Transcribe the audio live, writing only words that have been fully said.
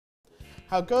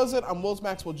How goes it? I'm Wills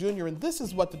Maxwell Jr., and this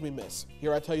is What Did We Miss?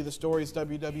 Here I tell you the stories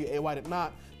WWAY did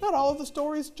not. Not all of the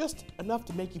stories, just enough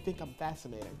to make you think I'm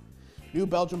fascinating. New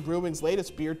Belgium Brewing's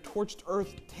latest beer, Torched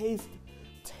Earth, tastes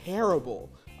terrible.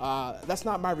 That's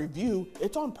not my review,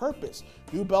 it's on purpose.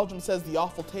 New Belgium says the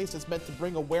awful taste is meant to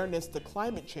bring awareness to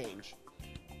climate change.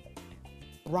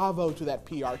 Bravo to that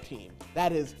PR team.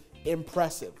 That is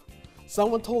impressive.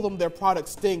 Someone told them their product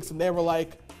stinks and they were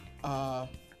like,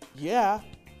 yeah,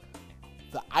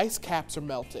 the ice caps are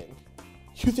melting.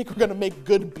 You think we're gonna make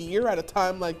good beer at a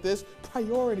time like this?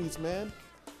 Priorities, man.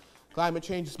 Climate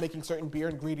change is making certain beer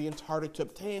ingredients harder to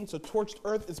obtain, so Torched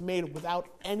Earth is made without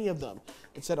any of them.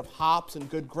 Instead of hops and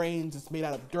good grains, it's made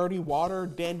out of dirty water,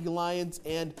 dandelions,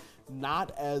 and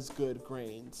not as good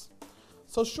grains.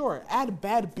 So sure, add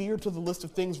bad beer to the list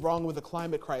of things wrong with the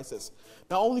climate crisis.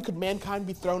 Not only could mankind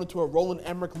be thrown into a Roland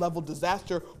Emmerich level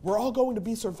disaster, we're all going to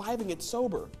be surviving it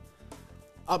sober.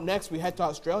 Up next, we head to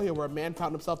Australia, where a man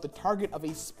found himself the target of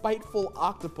a spiteful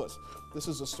octopus. This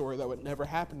is a story that would never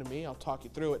happen to me. I'll talk you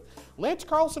through it. Lance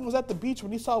Carlson was at the beach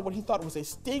when he saw what he thought was a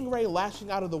stingray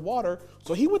lashing out of the water,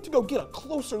 so he went to go get a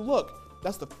closer look.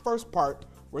 That's the first part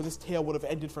where this tale would have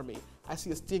ended for me. I see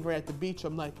a stingray at the beach,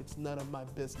 I'm like, it's none of my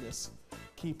business.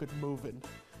 Keep it moving.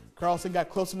 Carlson got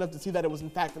close enough to see that it was in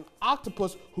fact an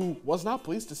octopus who was not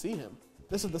pleased to see him.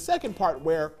 This is the second part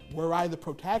where, were I the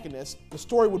protagonist, the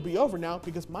story would be over now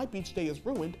because my beach day is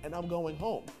ruined and I'm going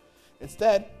home.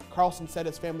 Instead, Carlson set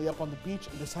his family up on the beach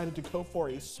and decided to go for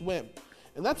a swim.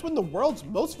 And that's when the world's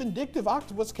most vindictive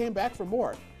octopus came back for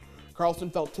more. Carlson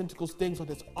felt tentacle stings on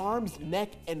his arms,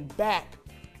 neck, and back.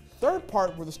 Third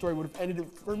part where the story would have ended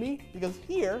for me, because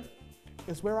here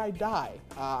is where I die.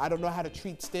 I don't know how to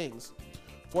treat stings.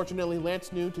 Fortunately,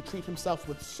 Lance knew to treat himself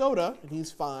with soda, and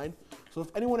he's fine. So if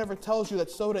anyone ever tells you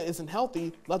that soda isn't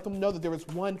healthy, let them know that there is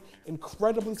one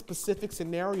incredibly specific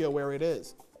scenario where it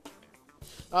is.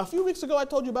 A few weeks ago, I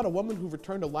told you about a woman who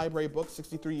returned a library book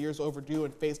 63 years overdue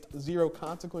and faced 0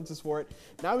 consequences for it.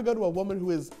 Now we go to a woman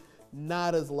who is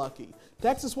not as lucky.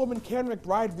 Texas woman Karen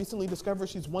McBride recently discovered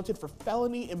she's wanted for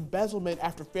felony embezzlement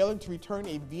after failing to return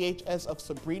a VHS of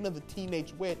Sabrina the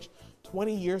Teenage Witch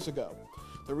 20 years ago.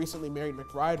 The recently married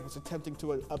McBride was attempting to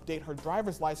update her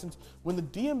driver's license when the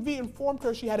DMV informed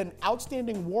her she had an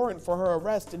outstanding warrant for her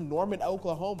arrest in Norman,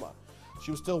 Oklahoma. She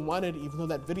was still wanted even though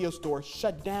that video store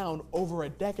shut down over a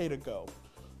decade ago.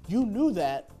 You knew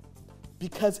that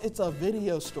because it's a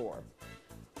video store.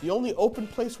 The only open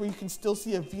place where you can still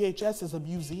see a VHS is a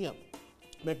museum.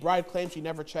 McBride claims she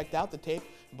never checked out the tape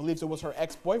and believes it was her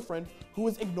ex-boyfriend who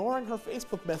was ignoring her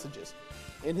Facebook messages.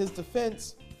 In his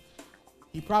defense,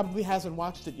 he probably hasn't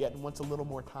watched it yet and wants a little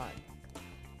more time.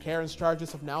 Karen's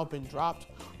charges have now been dropped.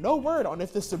 No word on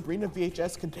if the Sabrina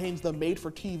VHS contains the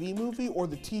made-for-TV movie or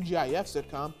the TGIF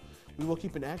sitcom. We will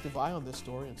keep an active eye on this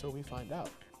story until we find out.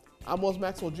 I'm Wills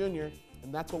Maxwell Jr.,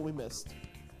 and that's what we missed.